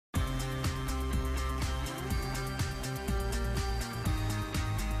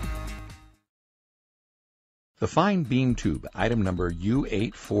The fine beam tube, item number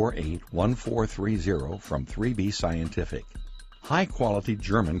U8481430 from 3B Scientific. High-quality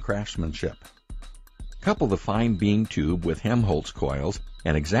German craftsmanship. Couple the fine beam tube with Helmholtz coils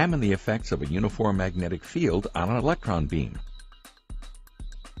and examine the effects of a uniform magnetic field on an electron beam.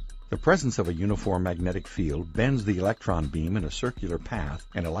 The presence of a uniform magnetic field bends the electron beam in a circular path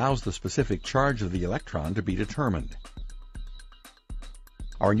and allows the specific charge of the electron to be determined.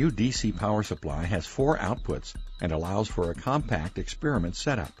 Our new DC power supply has 4 outputs and allows for a compact experiment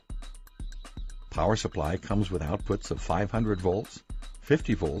setup. Power supply comes with outputs of 500 volts,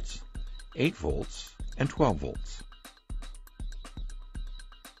 50 volts, 8 volts, and 12 volts.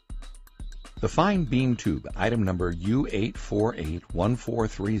 The fine beam tube, item number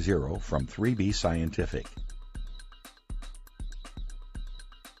U8481430 from 3B Scientific.